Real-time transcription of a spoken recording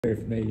For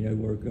me,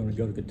 we're going to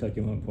go to Kentucky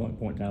at one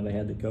point in time. They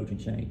had the coaching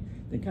change.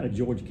 Then kind of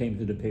Georgia came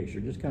into the picture.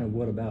 Just kind of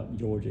what about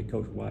Georgia,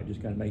 Coach White,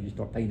 just kind of made you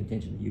start paying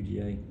attention to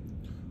UGA?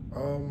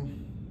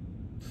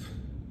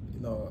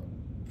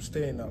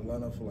 Staying in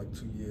Atlanta for like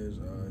 2 years,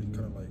 kind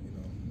of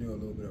knew a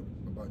little bit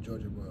about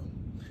Georgia,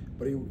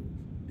 but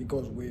it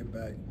goes way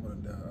back more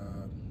than that.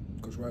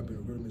 Coach White been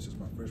recruiting me since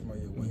my freshman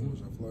year when he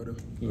was in Florida.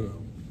 Yeah.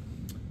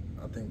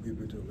 I think we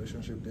built a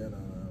relationship then.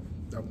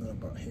 I've known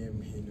about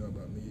him, he knew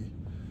about me.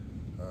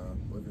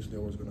 Obviously, I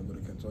was going to go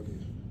to Kentucky,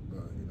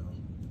 but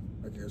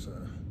I guess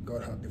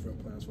God had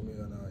different plans for me,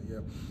 and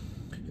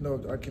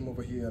I came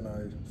over here and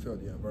I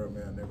felt the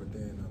environment and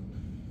everything, and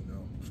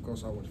of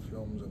course I watched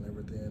films and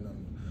everything,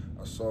 and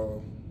I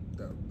saw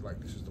that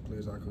this is the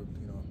place I could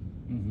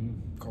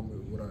come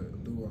with what I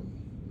do, and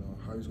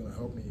how he's going to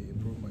help me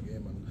improve my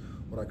game and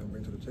what I can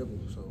bring to the table.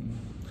 So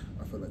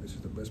I feel like this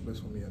is the best place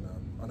for me, and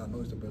I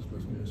know it's the best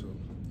place for me. So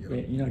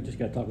yeah. Just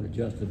got to talk with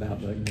Justin about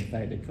the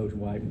fact that Coach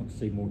White wants to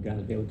see more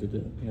guys be able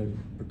to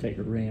protect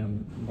the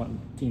rim. One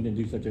team didn't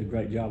do such a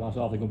great job. I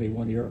saw they're going to be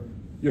one of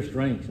your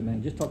strengths. And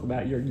man, just talk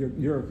about your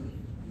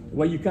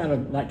way you kind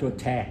of like to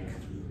attack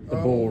the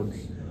boards.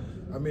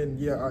 I play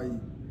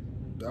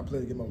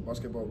the game of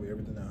basketball with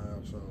everything I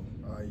have, so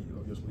I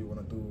obviously want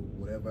to do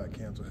whatever I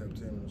can to help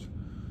teams.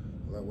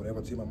 Like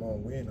whatever team I'm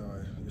on win,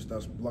 it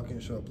starts blocking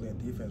shot, playing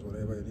defense,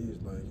 whatever it is.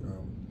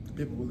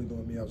 People really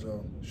know me as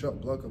a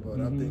shot blocker, but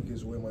I think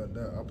it's way more than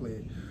that. I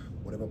play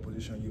whatever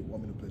position you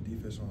want me to play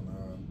defense on.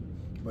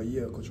 But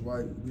yeah, Coach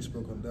White, we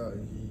spoke on that,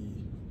 and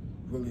he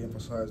really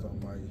emphasized on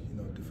my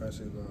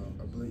defensive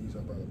abilities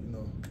about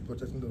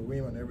protecting the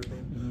rim and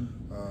everything.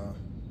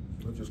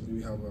 Obviously,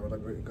 we have other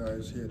great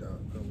guys here that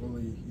can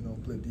really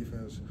play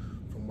defense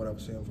from what I've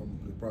seen from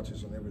the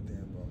practice and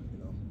everything. But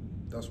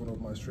that's one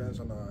of my strengths,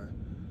 and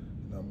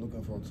I'm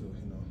looking forward to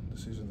the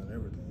season and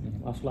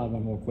everything. I'll slide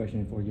one more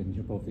question before you can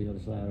jump off the other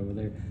side over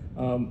there.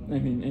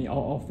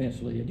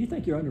 Offensively, do you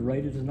think you're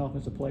underrated as an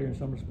offensive player in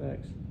some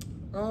respects?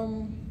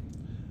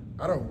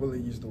 I don't really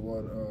use the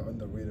word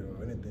underrated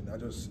or anything.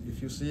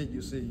 If you see it,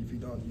 you see it. If you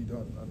don't, you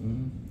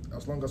don't.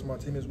 As long as my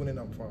team is winning,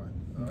 I'm fine.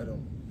 I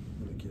don't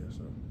really care.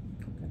 So.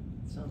 Okay.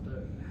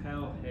 Somto,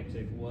 how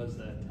hectic was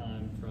that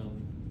time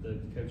from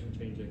the coaching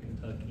change at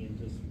Kentucky and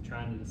just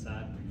trying to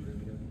decide where you were going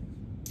to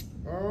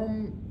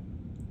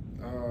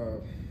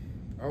go?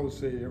 I would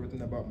say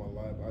everything about my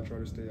life, I try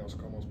to stay as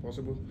calm as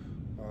possible.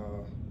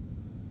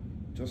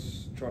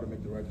 Just try to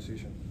make the right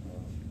decision.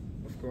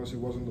 Of course, it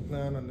wasn't the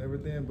plan and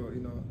everything, but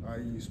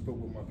I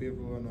spoke with my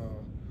people and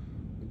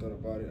we thought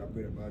about it, I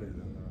prayed about it,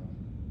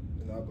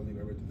 and I believe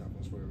everything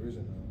happens for a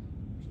reason.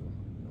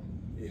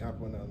 It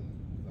happened,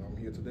 and I'm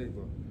here today.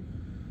 But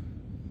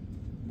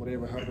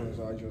whatever happens,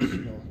 I just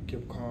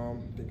keep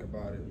calm, think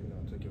about it,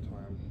 take your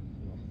time,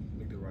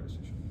 make the right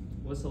decision.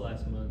 What's the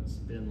last month's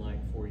been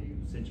like for you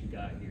since you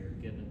got here,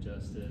 getting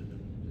adjusted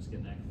and just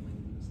getting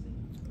acclimated to this team?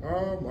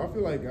 I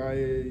feel like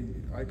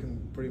I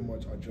can pretty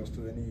much adjust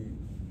to any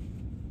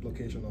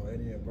location or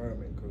any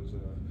environment because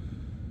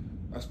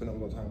I spent a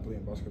lot of time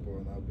playing basketball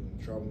and I've been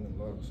traveling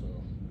a lot, so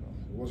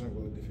it wasn't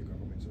really difficult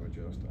for me to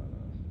adjust. And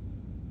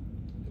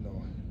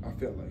I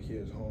felt like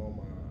here's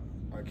home.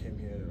 I came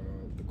here,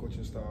 the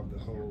coaching staff, the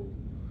whole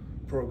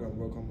program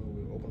welcomed me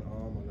with open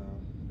arm, and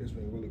it's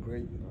been really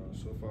great.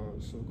 So far,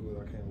 so good.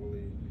 I can't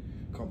really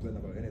complain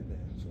about anything.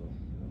 So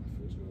it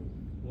feels good.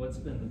 What's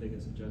been the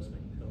biggest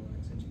adjustment you feel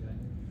like since you got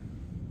here?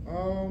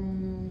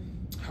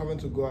 Having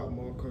to go out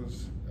more,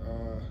 cause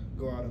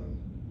go out and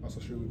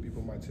associate with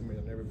people, my teammates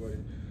and everybody.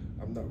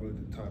 I'm not really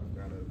the type of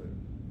guy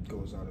that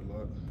goes out a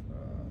lot.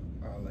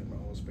 I like my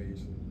own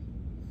space, and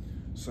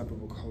some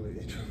people call it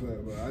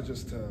introvert, but I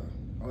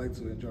like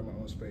to enjoy my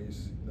own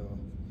space.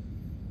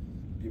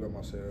 Be by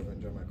myself,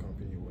 enjoy my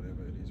company,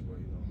 whatever it is. But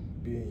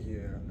being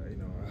here,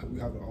 we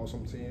have an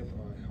awesome team.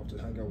 I have to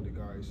hang out with the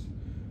guys,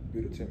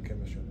 build the team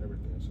chemistry and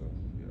everything. So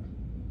yeah.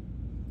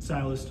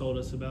 Silas told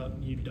us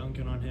about you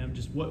dunking on him.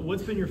 Just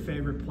what's been your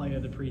favorite play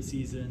of the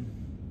preseason?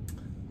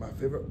 My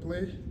favorite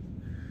play?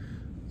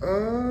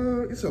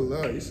 It's a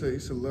lot. It's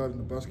a lot in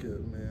the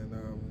basket, man.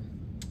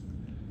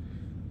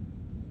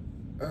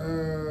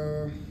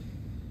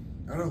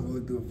 I don't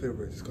really do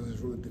favorites because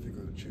it's really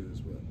difficult to choose.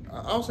 But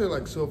I'll say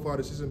so far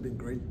the season been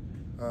great.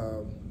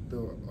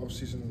 The off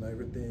season and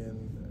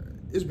everything,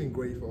 it's been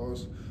great for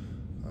us.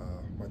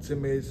 My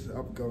teammates,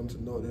 I've gotten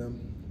to know them.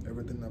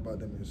 Everything about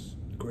them is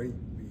great.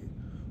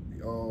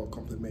 We all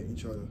complement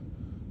each other.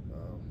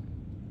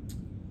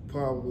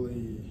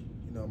 Probably,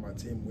 my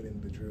team winning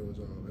the drills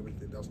or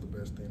everything. That's the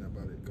best thing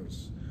about it,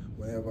 because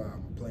whenever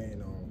I'm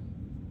playing or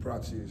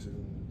practice,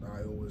 and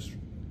I always,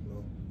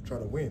 try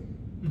to win.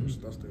 Because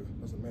that's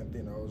the main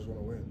thing. I always want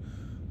to win.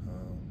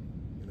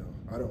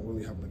 I don't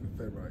really have a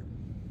favorite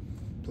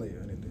play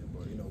or anything,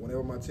 but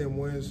whenever my team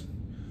wins,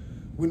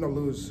 win or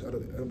lose, at the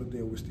end of the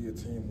day, we're still a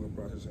team. We're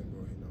practicing,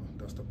 but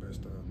that's the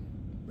best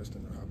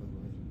thing that happened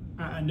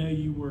for me. I know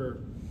you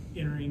were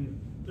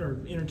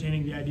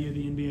entertaining the idea of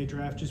the NBA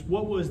draft. Just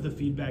what was the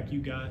feedback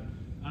you got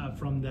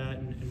from that,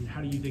 and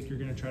how do you think you're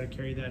going to try to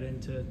carry that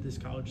into this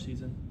college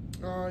season?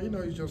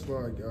 It's just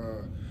like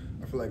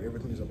I feel like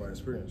everything is about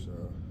experience.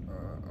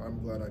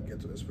 I'm glad I get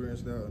to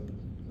experience that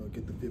and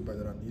get the feedback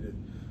that I needed.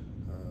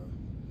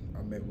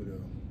 I met with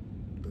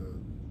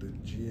the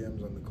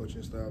GMs and the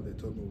coaching staff. They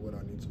told me what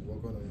I need to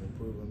work on and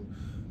improve on,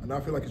 and I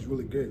feel like it's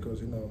really good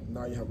because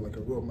now you have like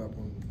a roadmap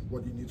on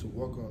what you need to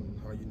work on,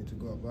 how you need to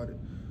go about it.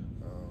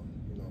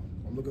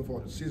 I'm looking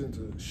forward to the season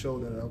to show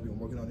that I've been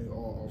working on it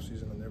all off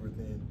season and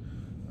everything,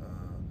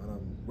 and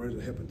I'm ready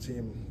to help a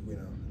team win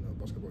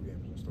basketball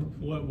games and stuff.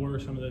 What were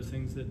some of those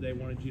things that they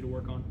wanted you to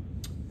work on?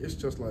 It's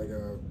just like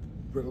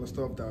regular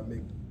stuff that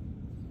make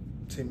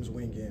teams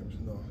win games.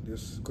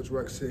 This Coach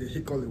Rex said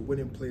he called it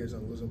winning players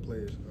and losing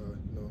players.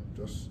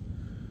 Just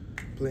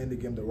playing the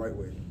game the right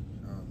way,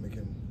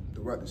 making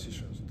the right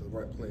decisions, the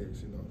right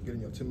plays.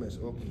 Getting your teammates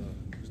up.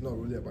 It's not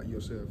really about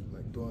yourself.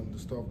 Like doing the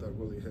stuff that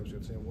really helps your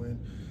team win.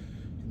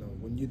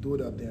 When you do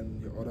that, then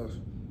your other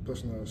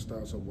personal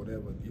stats or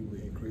whatever, it will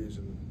increase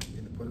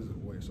in a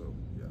positive way. So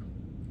yeah.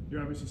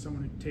 You're obviously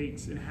someone who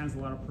takes and has a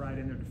lot of pride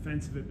in their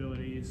defensive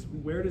abilities.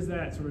 Where does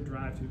that sort of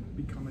drive to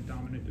become a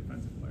dominant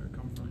defensive player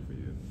come from for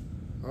you?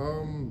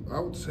 I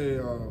would say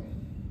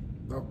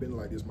I've been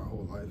like this my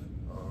whole life.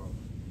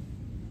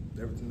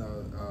 Everything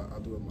I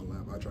do in my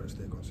life, I try to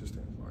stay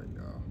consistent.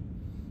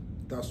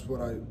 That's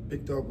what I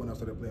picked up when I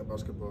started playing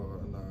basketball,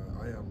 and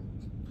I am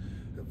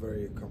a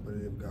very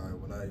competitive guy.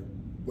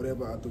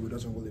 Whatever I do, it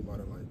doesn't really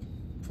matter. Like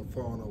for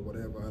fun or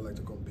whatever, I like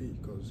to compete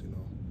because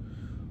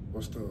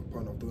what's the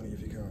point of doing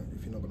it if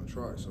you're not gonna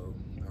try? So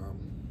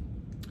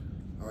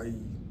I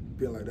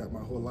been like that my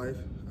whole life.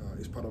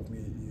 It's part of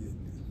me.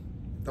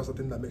 That's the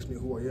thing that makes me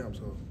who I am.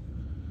 So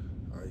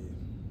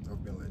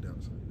I've been like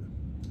that. So yeah.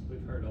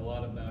 We've heard a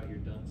lot about your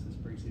dunks this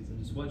preseason.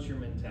 Just what's your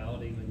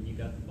mentality when you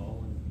got the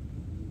ball and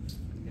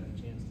you got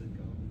a chance to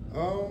go?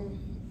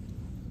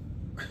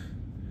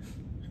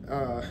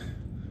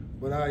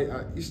 When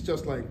it's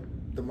just like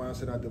the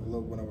mindset I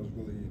developed when I was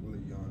really,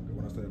 really young.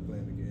 When I started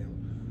playing the game,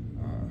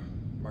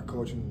 my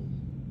coaching,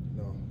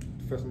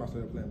 the first time I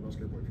started playing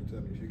basketball, if you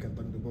tell me if you can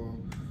dunk the ball,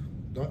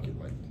 dunk it.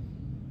 Like,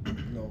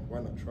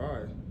 why not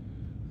try?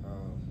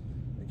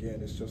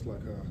 Again, it's just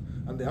like,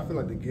 and I feel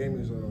like the game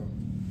is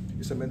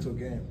it's a mental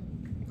game.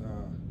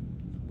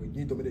 When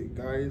you dominate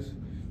guys,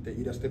 they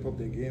either step up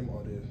their game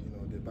or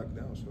they back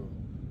down. So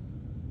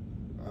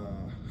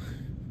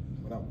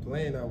when I'm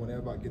playing,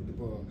 whenever I get the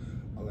ball,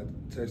 I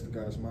like to test the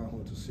guy's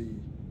manhood to see,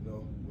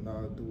 when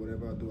I do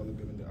whatever I do, I look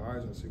them in the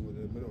eyes and see what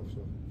they're in the middle.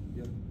 So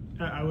yeah.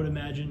 I would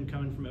imagine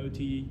coming from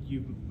OT,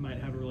 you might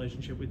have a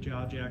relationship with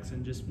Ja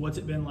Jackson. Just what's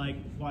it been like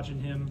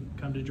watching him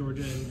come to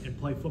Georgia and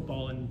play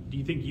football? And do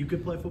you think you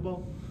could play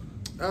football?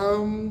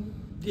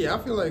 Yeah, I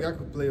feel like I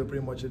could play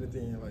pretty much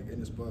anything, like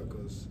any sport,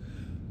 because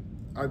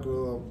I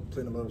grew up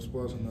playing a lot of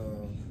sports, and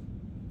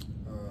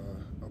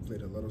I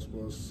played a lot of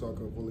sports,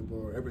 soccer,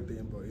 volleyball,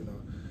 everything. But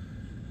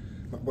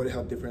my body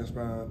had different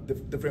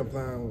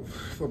plan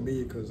for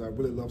me because I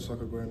really loved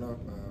soccer growing up.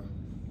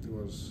 It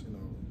was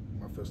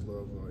my first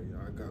love.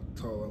 I got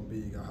tall and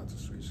big. I had to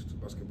switch to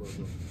basketball.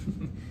 So,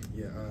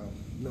 yeah,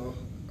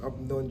 I've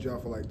known Ja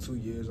for like 2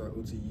 years at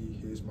OTE.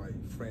 He's my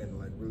friend,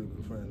 like really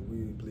good friend.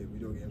 We play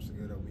video games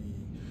together. We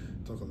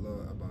talk a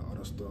lot about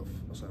other stuff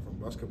aside from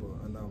basketball,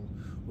 and I'm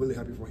really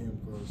happy for him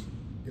because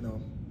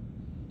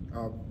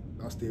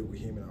I stayed with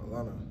him in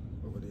Atlanta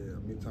over there.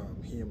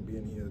 Meantime, him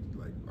being here,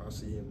 like I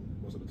see him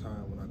most of the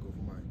time when I go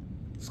for my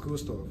school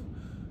stuff.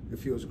 It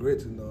feels great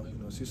to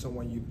see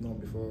someone you've known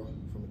before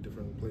from a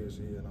different place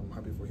here, and I'm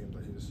happy for him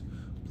that he's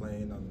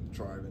playing and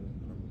thriving.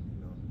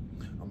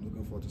 I'm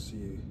looking forward to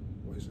see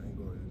what his end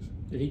goal is.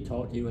 Did he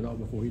talk to you at all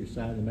before he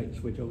decided to make the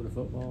switch over to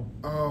football?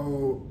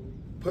 Oh,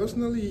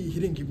 personally, he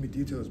didn't give me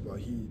details, but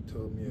he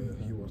told me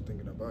he was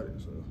thinking about it.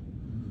 So,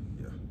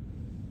 yeah.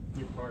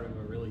 You're part of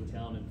a really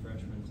talented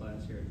freshman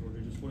class here at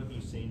Georgia. Just what have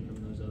you seen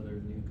from those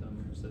other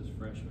newcomers, those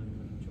freshmen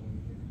that have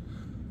joined here?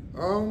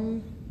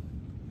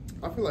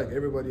 I feel like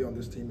everybody on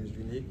this team is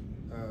unique,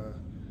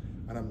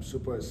 and I'm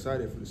super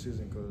excited for the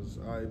season because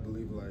I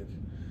believe like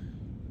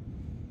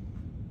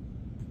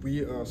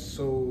we are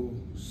so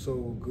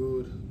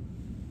good.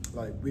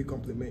 Like we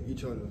complement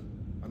each other,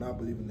 and I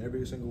believe in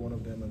every single one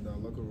of them in the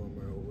locker room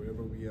or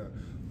wherever we are.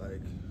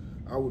 Like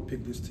I would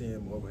pick this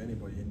team over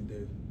anybody any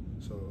day.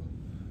 So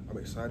I'm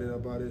excited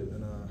about it,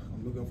 and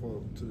I'm looking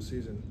forward to the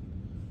season.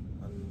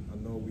 And I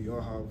know we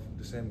all have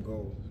the same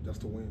goal,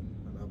 just to win,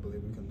 and I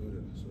believe we can do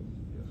that. So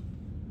yeah.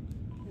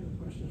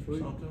 Questions for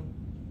Somto?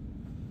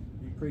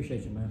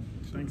 Appreciate you, man.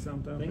 Thanks,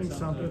 Somto. Thanks,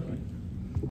 Somto.